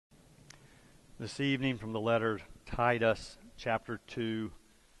this evening from the letter Titus, chapter 2.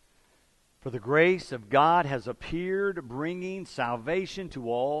 For the grace of God has appeared, bringing salvation to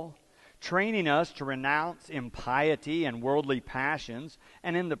all, training us to renounce impiety and worldly passions,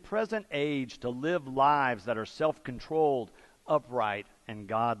 and in the present age to live lives that are self-controlled, upright, and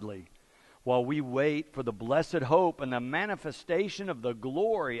godly, while we wait for the blessed hope and the manifestation of the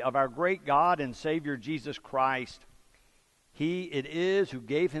glory of our great God and Savior Jesus Christ. He it is who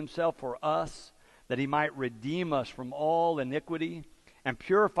gave himself for us, that he might redeem us from all iniquity, and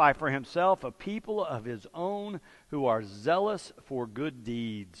purify for himself a people of his own who are zealous for good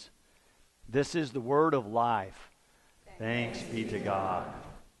deeds. This is the word of life. Thanks be to God.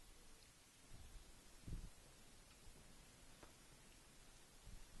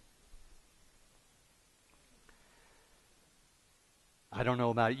 I don't know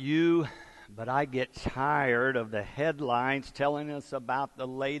about you, but I get tired of the headlines telling us about the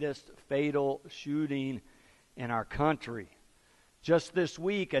latest fatal shooting in our country. Just this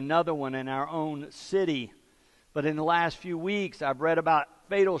week, another one in our own city. But in the last few weeks, I've read about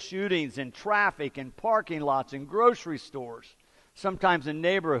fatal shootings in traffic, in parking lots, in grocery stores, sometimes in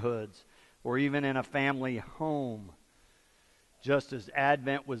neighborhoods, or even in a family home. Just as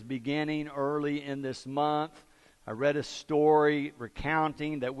Advent was beginning early in this month, I read a story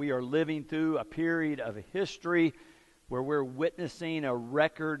recounting that we are living through a period of history where we're witnessing a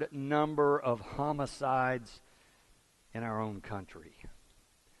record number of homicides in our own country.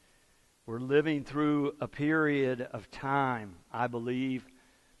 We're living through a period of time, I believe,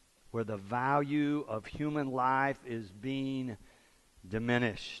 where the value of human life is being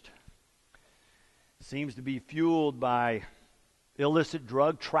diminished. It seems to be fueled by illicit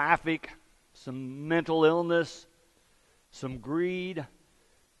drug traffic, some mental illness, some greed,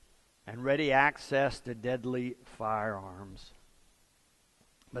 and ready access to deadly firearms.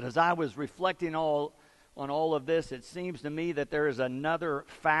 But as I was reflecting on all of this, it seems to me that there is another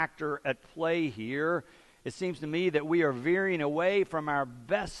factor at play here. It seems to me that we are veering away from our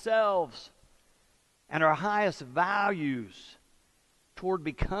best selves and our highest values toward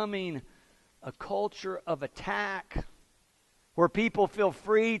becoming a culture of attack, where people feel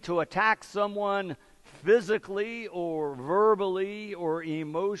free to attack someone physically or verbally or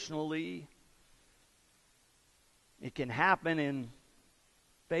emotionally. It can happen in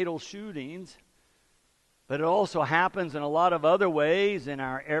fatal shootings, but it also happens in a lot of other ways in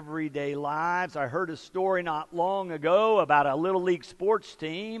our everyday lives. I heard a story not long ago about a Little League sports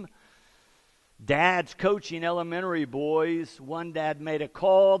team. Dads coaching elementary boys. One dad made a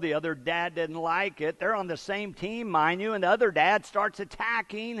call, the other dad didn't like it. They're on the same team, mind you, and the other dad starts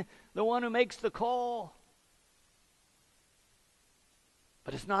attacking the one who makes the call.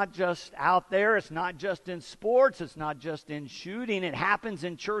 But it's not just out there, it's not just in sports, it's not just in shooting, it happens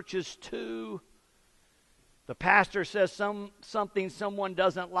in churches too. The pastor says something someone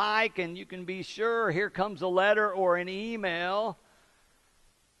doesn't like, and you can be sure here comes a letter or an email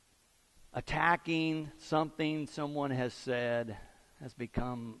attacking something someone has said. Has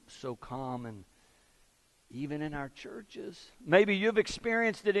become so common, even in our churches. Maybe you've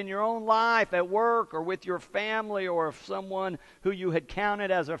experienced it in your own life, at work, or with your family, or if someone who you had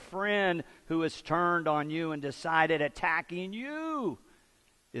counted as a friend who has turned on you and decided attacking you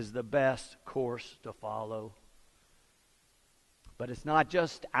is the best course to follow. But it's not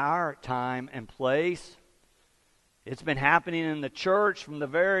just our time and place. It's been happening in the church from the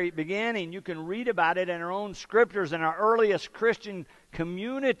very beginning. You can read about it in our own scriptures, in our earliest Christian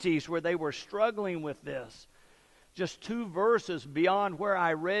communities where they were struggling with this. Just 2 verses beyond where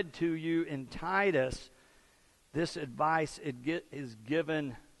I read to you in Titus, this advice is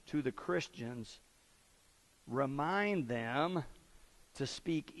given to the Christians. Remind them to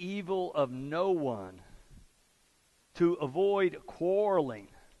speak evil of no one, to avoid quarreling,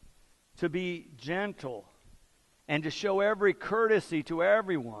 to be gentle, and to show every courtesy to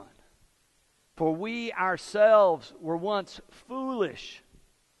everyone. For we ourselves were once foolish,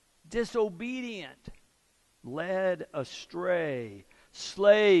 disobedient, led astray,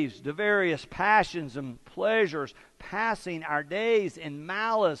 slaves to various passions and pleasures, passing our days in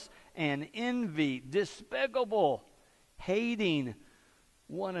malice and envy, despicable, hating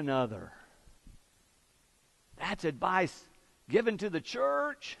one another. That's advice given to the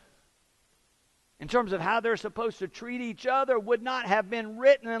church in terms of how they're supposed to treat each other. Would not have been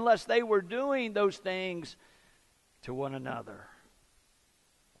written unless they were doing those things to one another.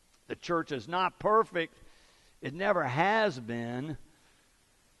 The church is not perfect. It never has been.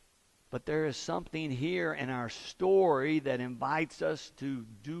 But there is something here in our story that invites us to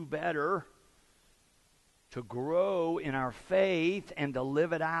do better, to grow in our faith and to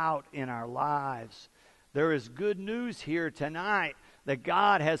live it out in our lives. There is good news here tonight that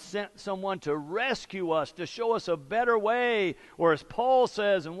God has sent someone to rescue us, to show us a better way, or as Paul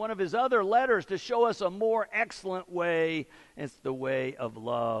says in one of his other letters, to show us a more excellent way. It's the way of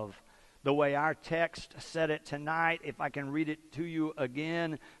love. The way our text said it tonight, if I can read it to you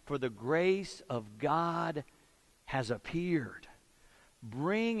again, for the grace of God has appeared,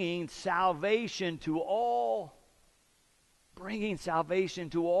 bringing salvation to all. Bringing salvation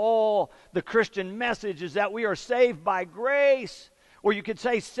to all. The Christian message is that we are saved by grace, or you could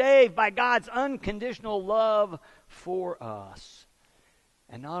say saved by God's unconditional love for us.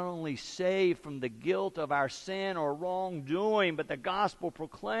 And not only saved from the guilt of our sin or wrongdoing, but the gospel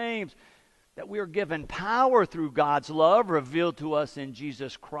proclaims that we are given power through God's love revealed to us in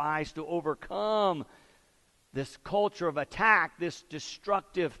Jesus Christ to overcome this culture of attack, this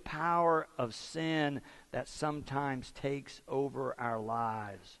destructive power of sin that sometimes takes over our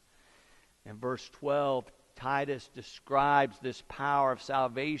lives. In verse 12, Titus describes this power of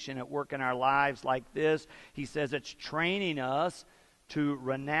salvation at work in our lives like this. He says it's training us to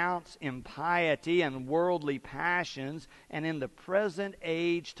renounce impiety and worldly passions, and in the present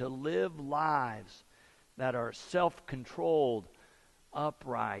age to live lives that are self-controlled,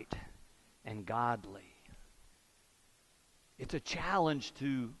 upright, and godly. It's a challenge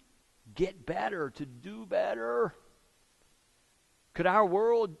to get better, to do better. Could our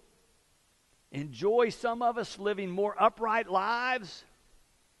world enjoy some of us living more upright lives,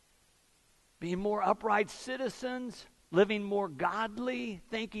 being more upright citizens, living more godly,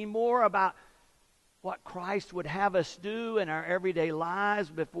 thinking more about what Christ would have us do in our everyday lives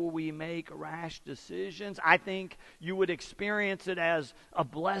before we make rash decisions? I think you would experience it as a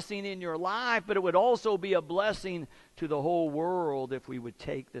blessing in your life, but it would also be a blessing to the whole world if we would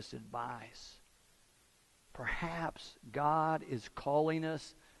take this advice. Perhaps God is calling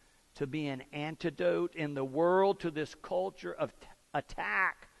us to be an antidote in the world to this culture of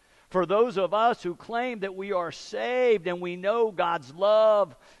attack. For those of us who claim that we are saved and we know God's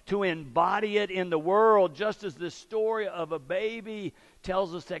love, to embody it in the world, just as the story of a baby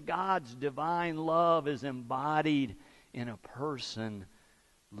tells us that God's divine love is embodied in a person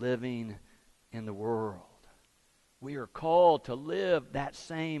living in the world. We are called to live that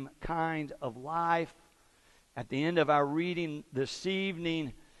same kind of life. At the end of our reading this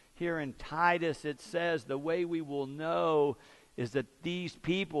evening, here in Titus, it says the way we will know is that these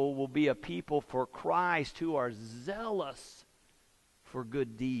people will be a people for Christ who are zealous for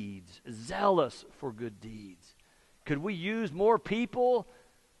good deeds. Zealous for good deeds. Could we use more people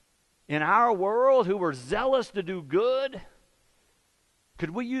in our world who were zealous to do good? Could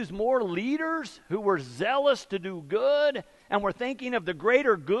we use more leaders who were zealous to do good and were thinking of the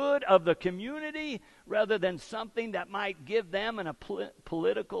greater good of the community rather than something that might give them a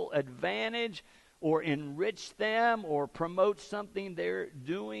political advantage or enrich them or promote something they're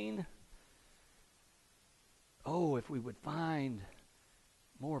doing? Oh, if we would find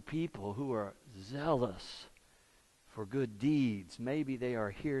more people who are zealous for good deeds. Maybe they are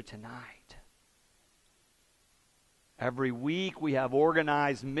here tonight. Every week we have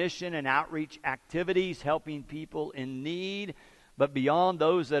organized mission and outreach activities helping people in need. But beyond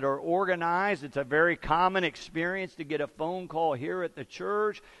those that are organized, it's a very common experience to get a phone call here at the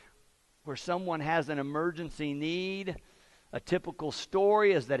church where someone has an emergency need. A typical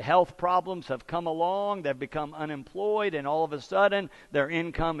story is that health problems have come along, they've become unemployed, and all of a sudden their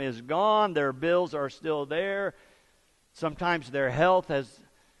income is gone, their bills are still there. Sometimes their health has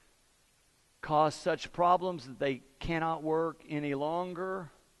caused such problems that they cannot work any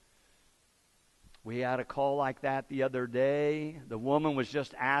longer. We had a call like that the other day. The woman was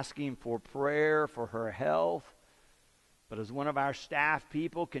just asking for prayer for her health. But as one of our staff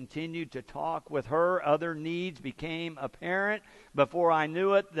people continued to talk with her, other needs became apparent. Before I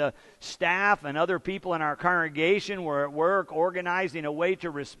knew it, the staff and other people in our congregation were at work organizing a way to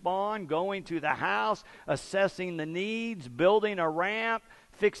respond, going to the house, assessing the needs, building a ramp,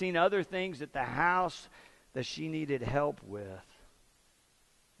 fixing other things at the house that she needed help with.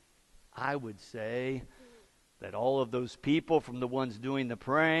 I would say that all of those people, from the ones doing the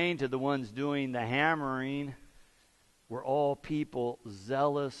praying to the ones doing the hammering, were all people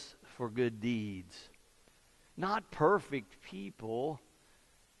zealous for good deeds. Not perfect people,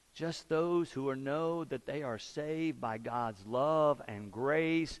 just those who know that they are saved by God's love and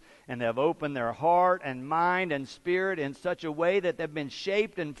grace, and they have opened their heart and mind and spirit in such a way that they've been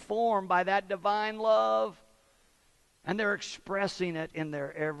shaped and formed by that divine love. And they're expressing it in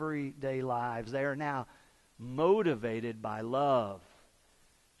their everyday lives. They are now motivated by love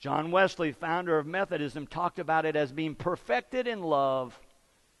John Wesley, founder of Methodism, talked about it as being perfected in love.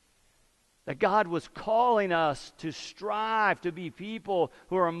 That God was calling us to strive to be people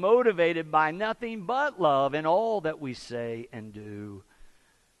who are motivated by nothing but love in all that we say and do.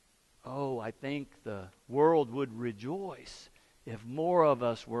 Oh, I think the world would rejoice if more of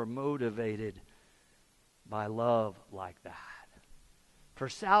us were motivated by love like that. For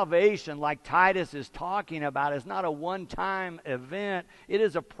salvation, like Titus is talking about, is not a one-time event. It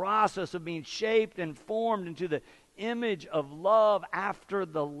is a process of being shaped and formed into the image of love after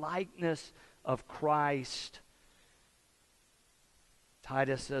the likeness of Christ.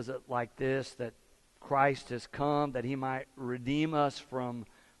 Titus says it like this, that Christ has come that he might redeem us from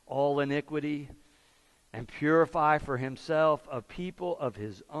all iniquity and purify for himself a people of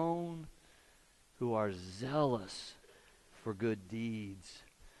his own who are zealous for good deeds.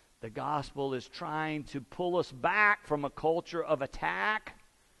 The gospel is trying to pull us back from a culture of attack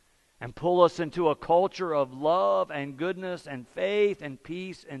and pull us into a culture of love and goodness and faith and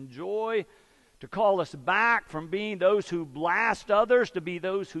peace and joy, to call us back from being those who blast others to be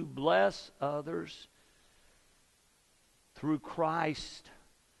those who bless others. Through Christ,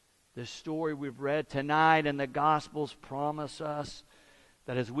 this story we've read tonight and the Gospels promise us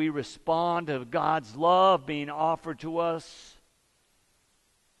that as we respond to God's love being offered to us,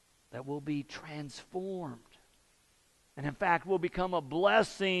 that we'll be transformed. And in fact, we'll become a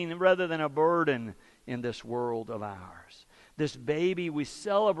blessing rather than a burden in this world of ours. This baby we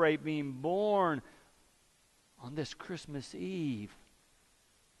celebrate being born on this Christmas Eve,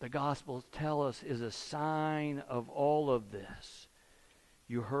 the Gospels tell us, is a sign of all of this.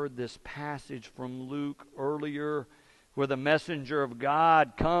 You heard this passage from Luke earlier, where the messenger of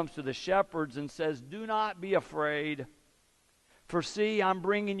God comes to the shepherds and says, "Do not be afraid. For see, I'm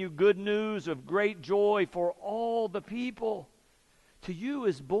bringing you good news of great joy for all the people. To you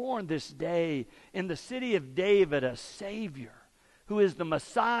is born this day in the city of David a Savior, who is the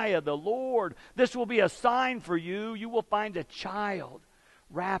Messiah, the Lord. This will be a sign for you. You will find a child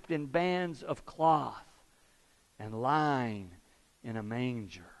wrapped in bands of cloth and lying in a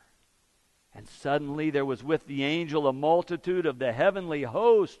manger." And suddenly there was with the angel a multitude of the heavenly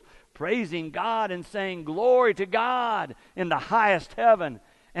host, praising God and saying, "Glory to God in the highest heaven,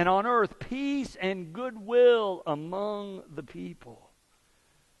 and on earth peace and goodwill among the people."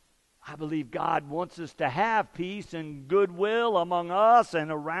 I believe God wants us to have peace and goodwill among us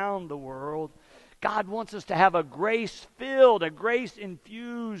and around the world. God wants us to have a grace-filled, a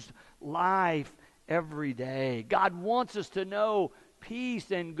grace-infused life every day. God wants us to know peace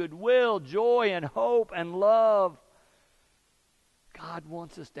and goodwill, joy and hope and love. God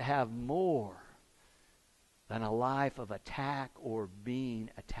wants us to have more than a life of attack or being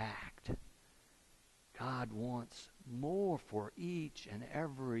attacked. God wants more for each and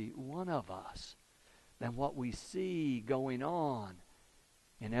every one of us than what we see going on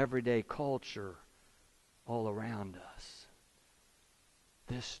in everyday culture all around us.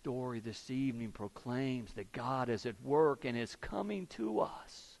 This story this evening proclaims that God is at work and is coming to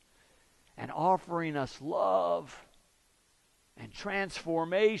us and offering us love and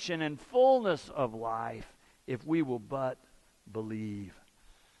transformation and fullness of life if we will but believe.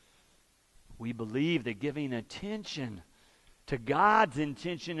 We believe that giving attention to God's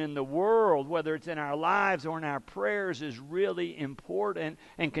intention in the world, whether it's in our lives or in our prayers, is really important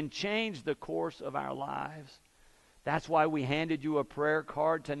and can change the course of our lives. That's why we handed you a prayer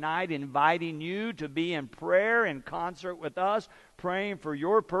card tonight, inviting you to be in prayer in concert with us, praying for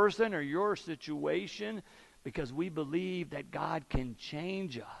your person or your situation, because we believe that God can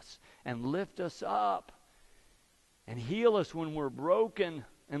change us and lift us up and heal us when we're broken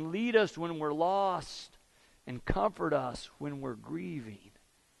and lead us when we're lost and comfort us when we're grieving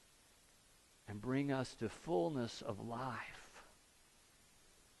and bring us to fullness of life.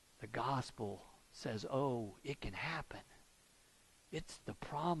 The gospel says, oh, it can happen. It's the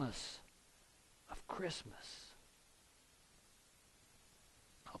promise of Christmas.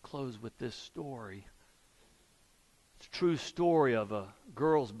 I'll close with this story. It's a true story of a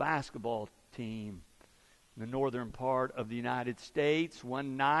girls' basketball team in the northern part of the United States.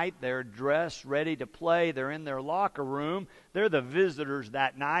 One night, they're dressed, ready to play. They're in their locker room. They're the visitors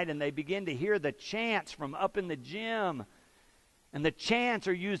that night, and they begin to hear the chants from up in the gym. And the chants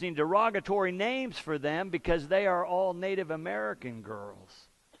are using derogatory names for them because they are all Native American girls.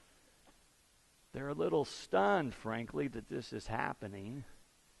 They're a little stunned, frankly, that this is happening.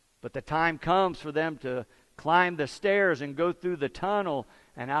 But the time comes for them to climb the stairs and go through the tunnel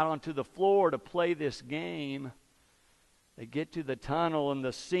and out onto the floor to play this game. They get to the tunnel, and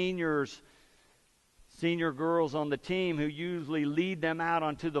the seniors Senior girls on the team who usually lead them out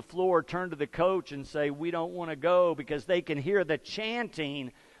onto the floor turn to the coach and say, "We don't want to go," because they can hear the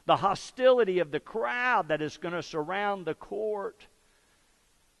chanting, the hostility of the crowd that is going to surround the court.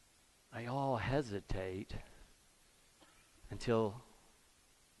 They all hesitate until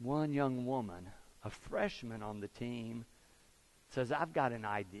one young woman, a freshman on the team, says, "I've got an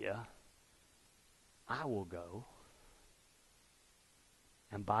idea. I will go."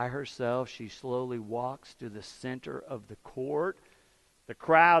 And by herself, she slowly walks to the center of the court. The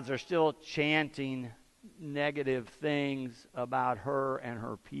crowds are still chanting negative things about her and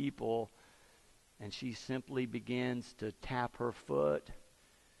her people. And she simply begins to tap her foot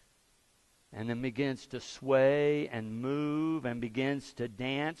and then begins to sway and move and begins to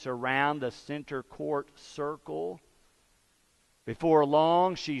dance around the center court circle. Before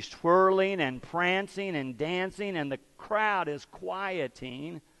long, she's twirling and prancing and dancing, and the crowd is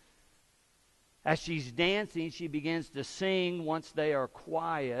quieting. As she's dancing, she begins to sing once they are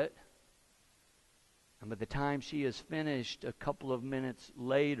quiet. And by the time she is finished, a couple of minutes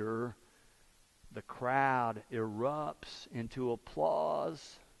later, the crowd erupts into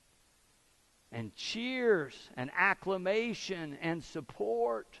applause and cheers and acclamation and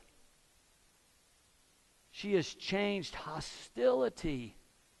support. She has changed hostility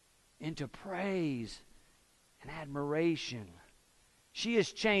into praise and admiration. She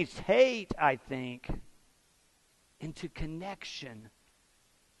has changed hate, I think, into connection,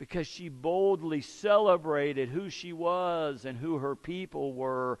 because she boldly celebrated who she was and who her people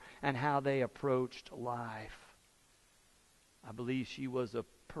were and how they approached life. I believe she was a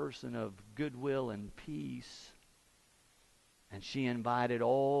person of goodwill and peace. And she invited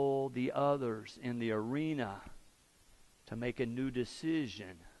all the others in the arena to make a new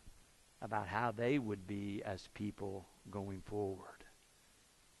decision about how they would be as people going forward.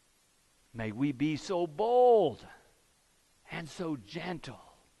 May we be so bold and so gentle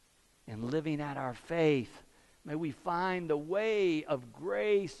in living out our faith. May we find the way of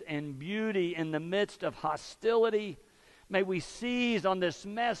grace and beauty in the midst of hostility. May we seize on this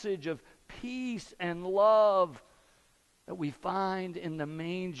message of peace and love that we find in the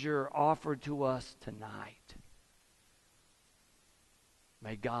manger offered to us tonight.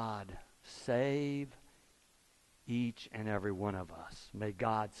 May God save each and every one of us. May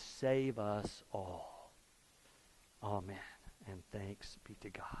God save us all. Amen. And thanks be to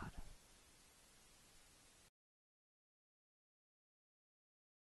God.